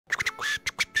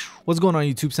What's going on,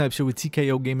 YouTube? Snipes here with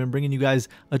TKOgaming, bringing you guys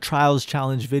a trials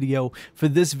challenge video. For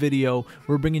this video,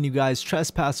 we're bringing you guys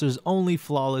Trespassers only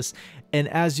flawless. And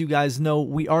as you guys know,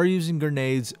 we are using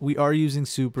grenades, we are using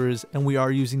supers, and we are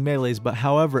using melees. But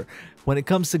however, when it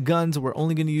comes to guns, we're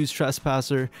only going to use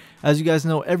Trespasser. As you guys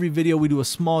know, every video we do a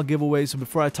small giveaway. So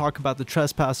before I talk about the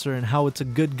Trespasser and how it's a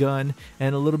good gun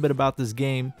and a little bit about this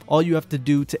game, all you have to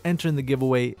do to enter in the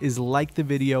giveaway is like the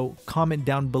video, comment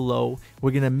down below.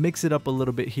 We're going to mix it up a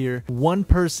little bit here. One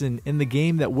person in the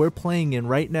game that we're playing in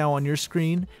right now on your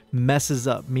screen messes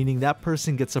up, meaning that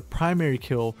person gets a primary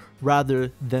kill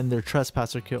rather than their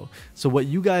Trespasser kill. So what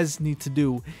you guys need to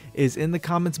do is in the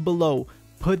comments below,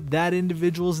 put that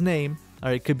individual's name. All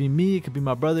right, it could be me, it could be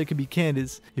my brother, it could be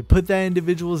Candace. You put that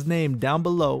individual's name down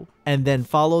below and then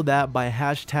follow that by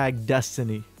hashtag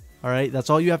Destiny. All right, that's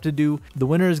all you have to do. The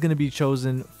winner is going to be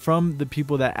chosen from the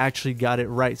people that actually got it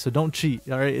right. So don't cheat.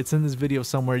 All right, it's in this video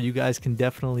somewhere. You guys can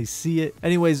definitely see it.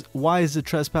 Anyways, why is the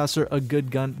Trespasser a good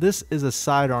gun? This is a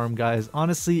sidearm, guys.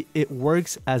 Honestly, it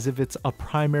works as if it's a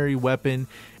primary weapon.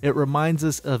 It reminds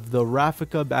us of the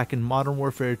Raffica back in Modern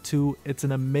Warfare 2. It's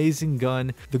an amazing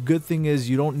gun. The good thing is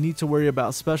you don't need to worry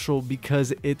about special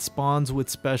because it spawns with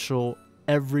special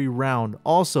every round.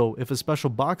 Also, if a special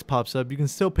box pops up, you can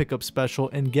still pick up special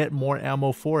and get more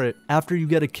ammo for it. After you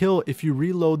get a kill, if you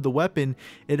reload the weapon,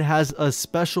 it has a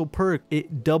special perk.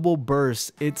 It double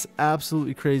bursts. It's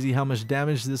absolutely crazy how much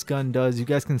damage this gun does. You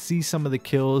guys can see some of the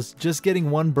kills. Just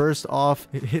getting one burst off,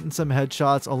 hitting some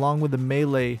headshots along with the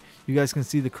melee, you guys can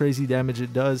see the crazy damage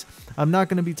it does. I'm not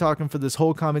going to be talking for this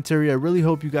whole commentary. I really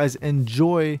hope you guys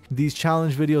enjoy these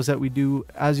challenge videos that we do.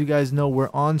 As you guys know, we're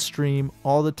on stream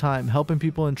all the time, helping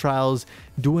people in trials,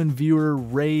 doing viewer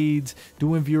raids,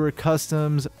 doing viewer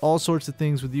customs, all sorts of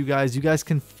things with you guys. You guys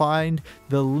can find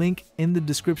the link in the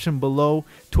description below,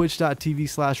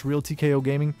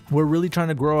 twitch.tv/realTKOgaming. We're really trying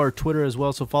to grow our Twitter as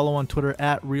well, so follow on Twitter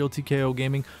at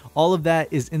realTKOgaming. All of that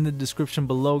is in the description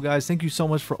below, guys. Thank you so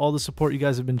much for all the support you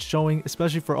guys have been showing,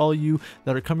 especially for all you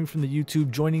that are coming from the YouTube,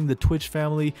 joining the Twitch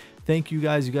family. Thank you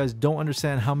guys. You guys don't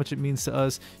understand how much it means to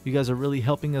us. You guys are really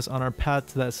helping us on our path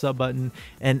to that sub button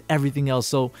and everything else.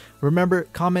 So remember,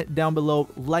 comment down below,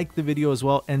 like the video as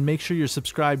well, and make sure you're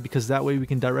subscribed because that way we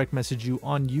can direct message you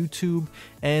on YouTube.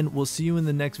 And we'll see you in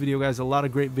the next video, guys. A lot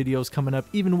of great videos coming up.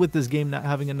 Even with this game not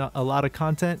having a lot of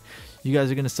content, you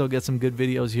guys are going to still get some good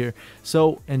videos here.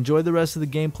 So enjoy the rest of the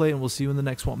gameplay and we'll see you in the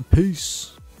next one.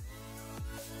 Peace.